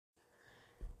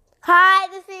Hi,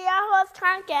 this is your host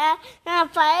Konkeh, and I'm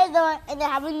finally doing, and I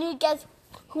have a new guest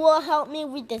who will help me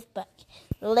read this book.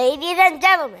 Ladies and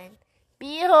gentlemen,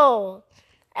 behold,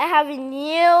 I have a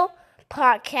new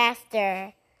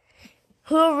podcaster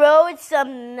who wrote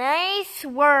some nice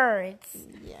words.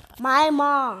 Yeah. My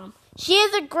mom. She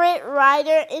is a great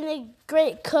writer and a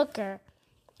great cooker.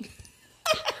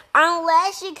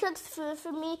 Unless she cooks food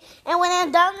for me, and when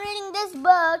I'm done reading this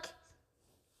book,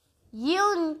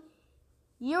 you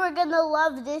are gonna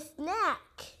love this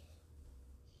snack.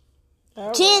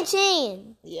 Chin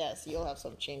chin. Yes, you'll have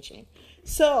some chin chin.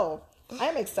 So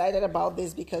I'm excited about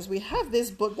this because we have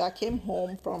this book that came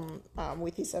home from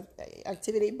with his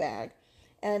activity bag.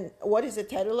 And what is the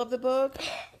title of the book?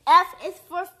 F is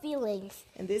for feelings.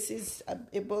 And this is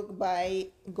a book by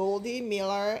Goldie,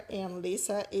 Millar, and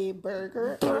Lisa A.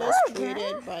 Berger,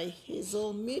 illustrated by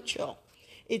Hazel Mitchell.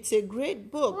 It's a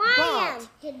great book, but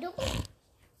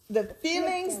the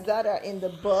feelings that are in the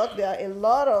book, there are a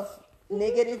lot of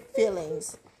negative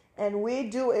feelings, and we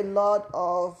do a lot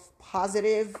of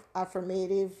positive,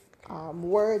 affirmative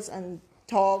words and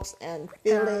talks and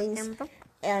feelings,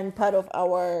 and part of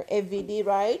our FVD,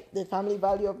 right? The family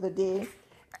value of the day.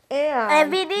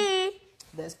 And FVD.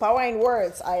 there's power in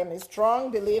words. I am a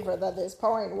strong believer that there's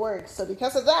power in words. So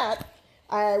because of that,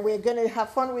 we're going to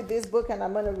have fun with this book, and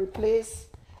I'm going to replace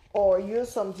or use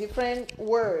some different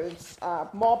words,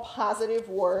 more positive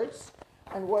words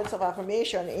and words of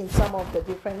affirmation in some of the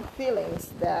different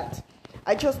feelings that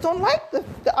I just don't like the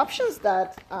options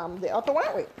that the author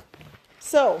went with.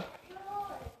 So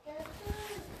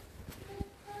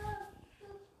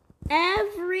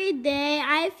Every day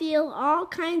I feel all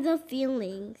kinds of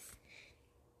feelings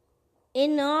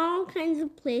in all kinds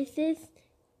of places,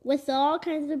 with all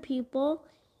kinds of people,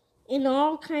 in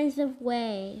all kinds of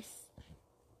ways.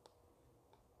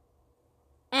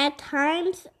 At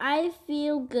times I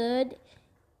feel good,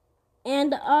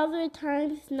 and other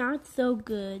times not so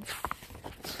good.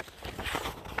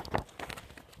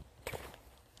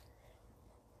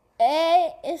 A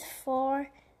is for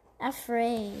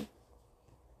afraid.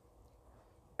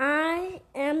 I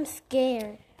am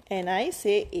scared. and I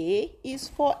say A is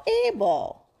for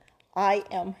able. I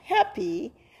am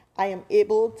happy. I am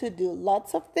able to do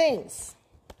lots of things.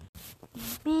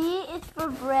 B is for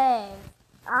brave.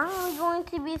 I'm going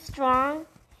to be strong,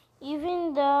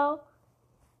 even though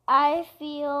I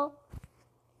feel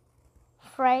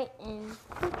frightened.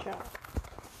 Good job.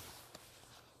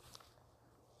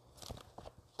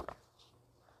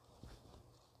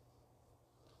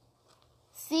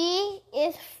 C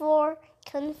is for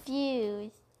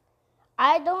confused.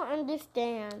 I don't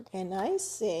understand. And I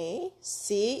say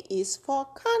C is for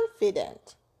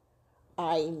confident.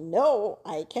 I know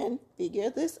I can figure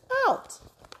this out.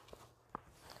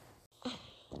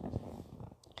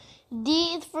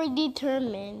 D is for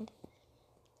determined.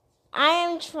 I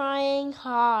am trying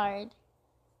hard.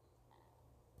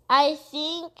 I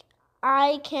think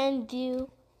I can do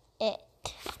it.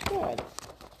 Good.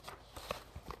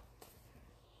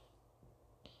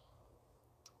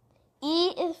 E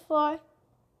is for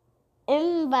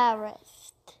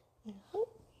embarrassed.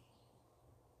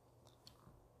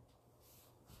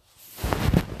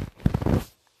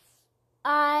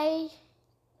 I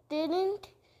didn't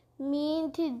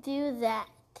mean to do that.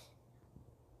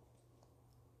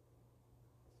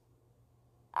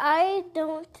 I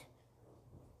don't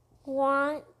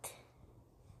want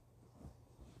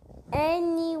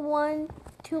anyone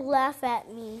to laugh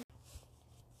at me.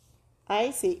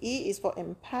 I say E is for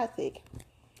empathic.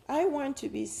 I want to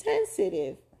be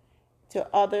sensitive to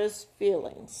others'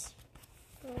 feelings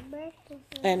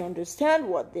and understand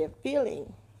what they're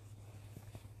feeling.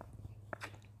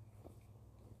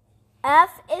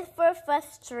 F is for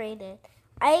frustrated.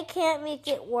 I can't make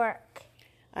it work.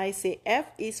 I say F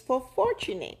is for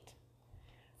fortunate.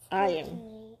 I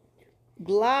am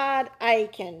glad I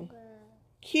can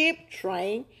keep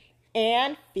trying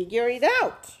and figure it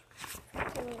out.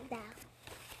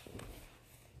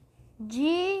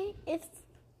 G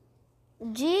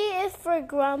is for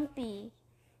grumpy.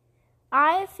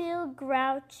 I feel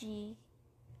grouchy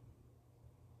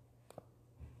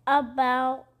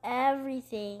about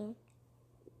everything.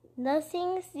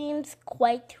 Nothing seems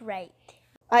quite right.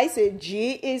 I say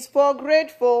G is for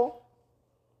grateful.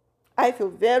 I feel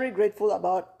very grateful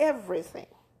about everything.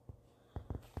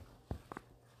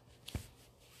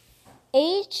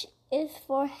 H is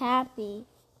for happy.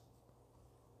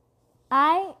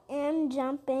 I am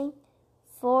jumping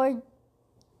for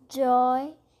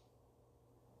joy.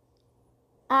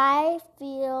 I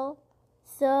feel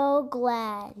so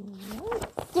glad.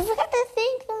 You forgot to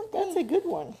sing something. That's a good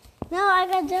one. No, I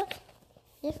got jump.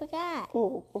 You forgot.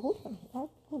 Oh, hold on. I'll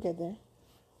get there.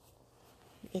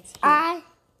 It's here.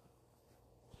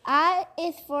 I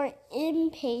is for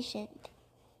impatient.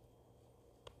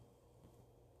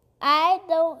 I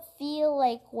don't feel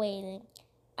like waiting.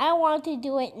 I want to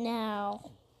do it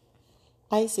now.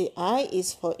 I say I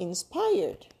is for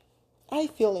inspired. I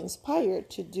feel inspired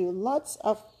to do lots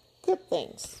of good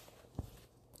things.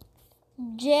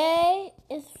 J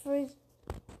is for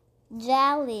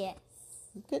jealous.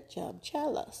 Good job,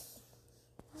 jealous.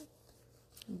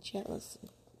 Jealous.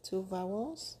 2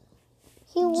 vowels.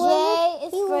 He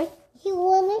wanted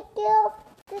to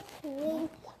this ring.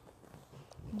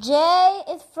 J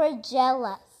is for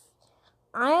jealous.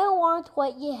 I want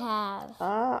what you have.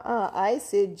 I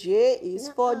say J is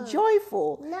for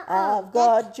joyful. Nuh-uh. I've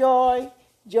got joy,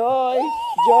 joy,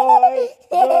 joy,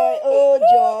 joy, oh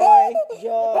joy,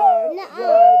 joy, Nuh-uh.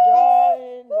 joy,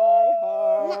 joy in my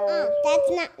heart. Nuh-uh. That's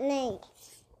not nice.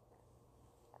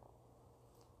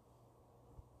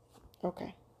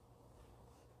 Okay.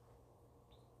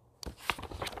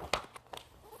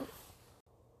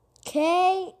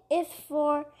 K is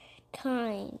for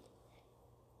kind.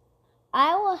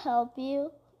 I will help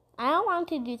you. I want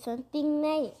to do something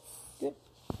nice. Good.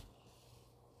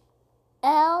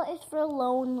 L is for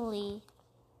lonely.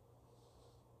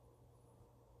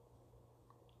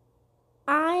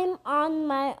 I'm on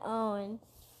my own.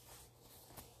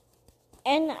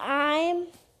 And I'm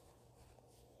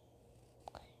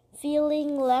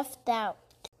feeling left out.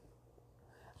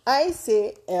 I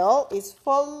say L is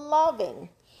for loving.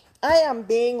 I am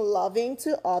being loving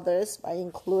to others by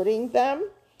including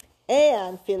them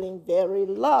and feeling very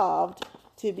loved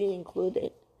to be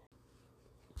included.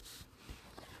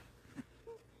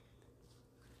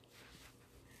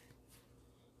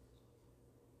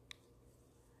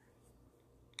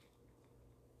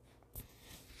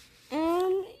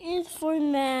 M is for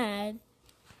mad.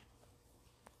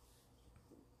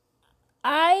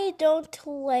 I don't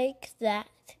like that.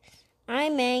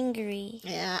 I'm angry.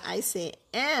 Yeah, I say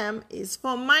M is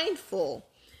for mindful.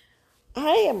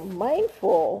 I am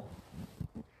mindful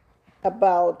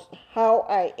about how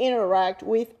I interact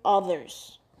with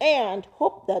others and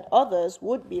hope that others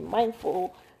would be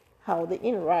mindful how they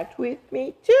interact with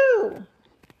me too.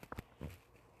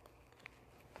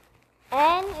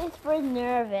 N is for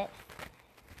nervous.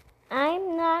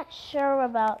 I'm not sure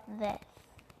about this.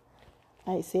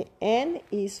 I say N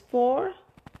is for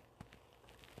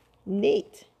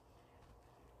neat.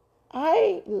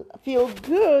 I feel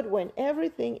good when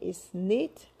everything is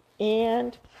neat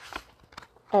and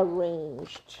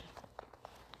arranged.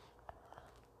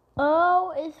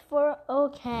 O is for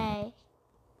okay.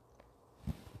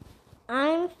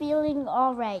 I'm feeling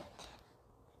all right.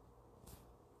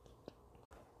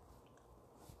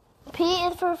 P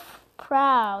is for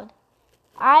proud.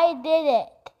 I did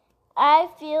it. I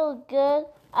feel good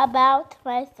about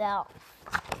myself.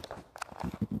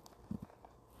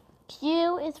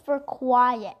 Q is for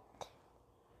quiet.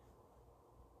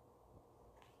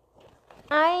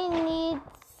 I need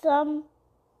some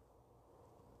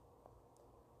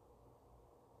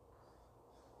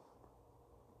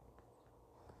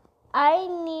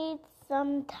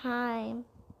time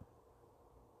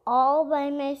all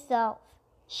by myself.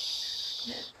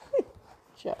 Shh.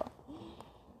 Joe.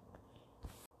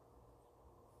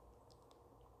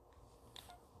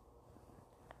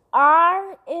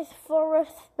 R is for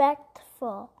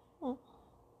respectful.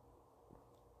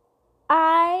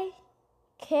 I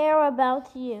care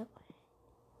about you,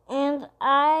 and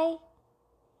I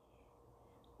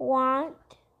want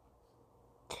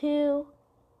to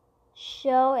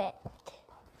show it.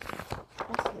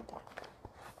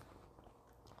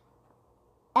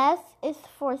 S is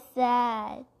for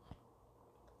sad.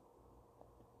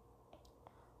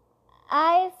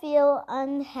 I feel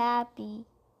unhappy.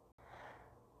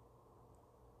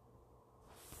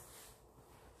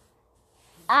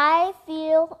 I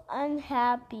feel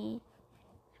unhappy.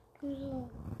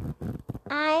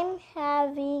 I'm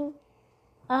having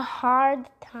a hard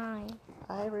time.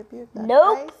 I repeat that.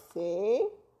 Nope. I say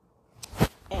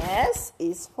S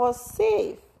is for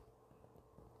safe.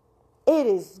 It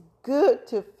is good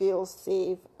to feel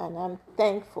safe, and I'm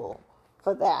thankful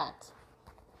for that.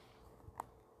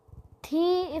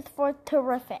 T is for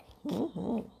terrific.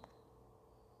 Mm-hmm.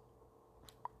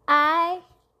 I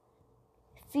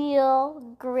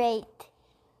feel great.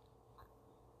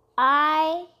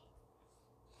 I'm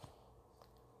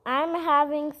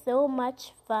having so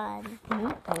much fun.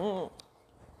 Mm-hmm.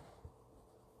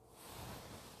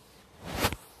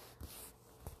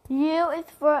 U is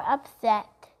for upset.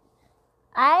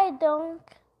 I don't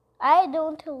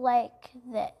like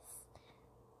this.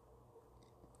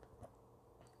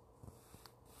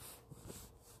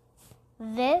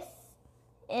 This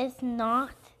is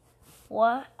not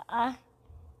what I.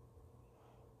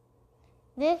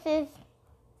 This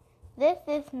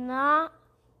is not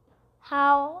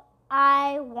how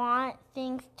I want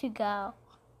things to go.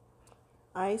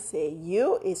 I say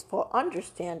U is for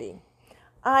understanding.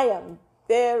 I am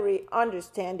very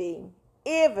understanding,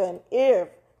 even if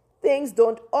things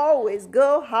don't always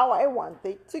go how I want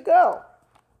it to go.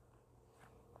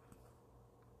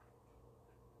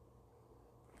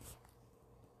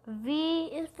 V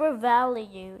is for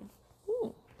valued.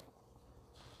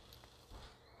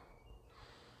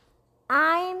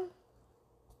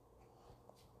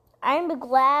 I'm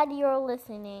glad you're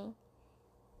listening.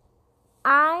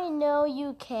 I know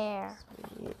you care.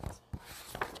 Sweet.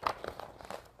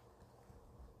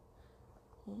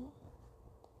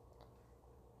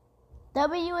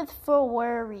 W is for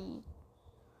worry.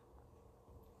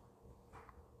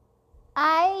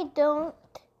 I don't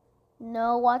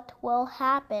know what will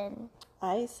happen.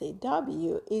 I say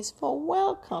W is for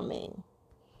welcoming.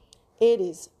 It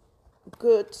is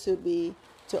good to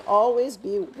always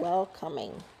be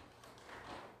welcoming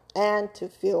and to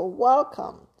feel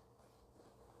welcomed.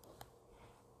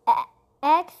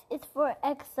 X is for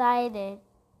excited.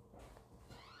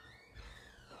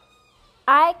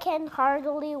 I can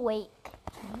hardly wait.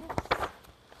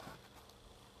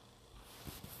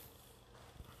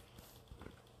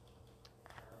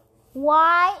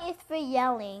 Y is for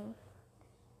yelling.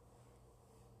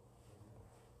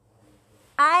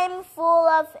 I'm full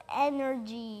of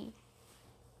energy.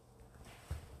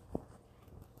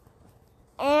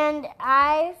 And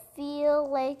I feel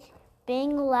like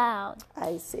being loud.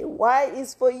 I say Y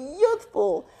is for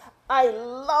youthful. I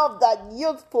love that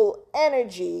youthful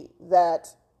energy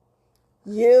that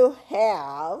you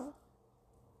have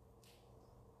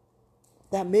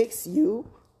that makes you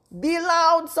be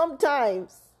loud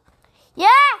sometimes. Yeah!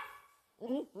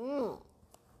 Mm-hmm.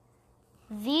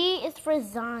 Z is for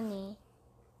Zani.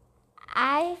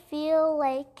 I feel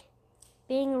like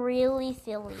being really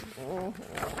silly.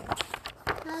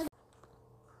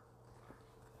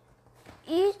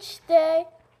 Each day,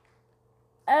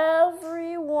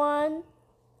 everyone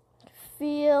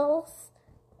feels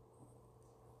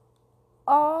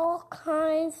all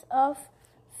kinds of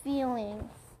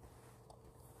feelings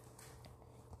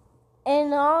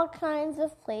in all kinds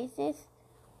of places,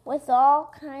 with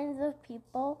all kinds of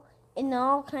people, in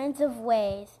all kinds of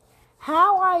ways.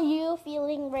 How are you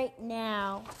feeling right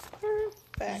now?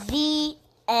 Perfect. The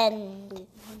end.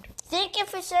 Thank you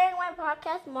for sharing my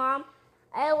podcast, Mom.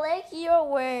 I like your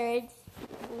words.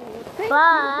 Thank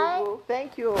you, Boo-Boo.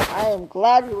 Thank you. I am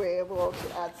glad we were able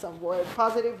to add some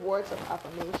positive words of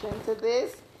affirmation to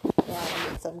this and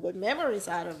get some good memories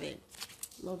out of it.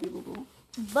 Love you, Boo-Boo.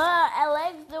 But I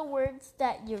like the words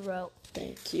that you wrote.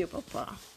 Thank you, Papa.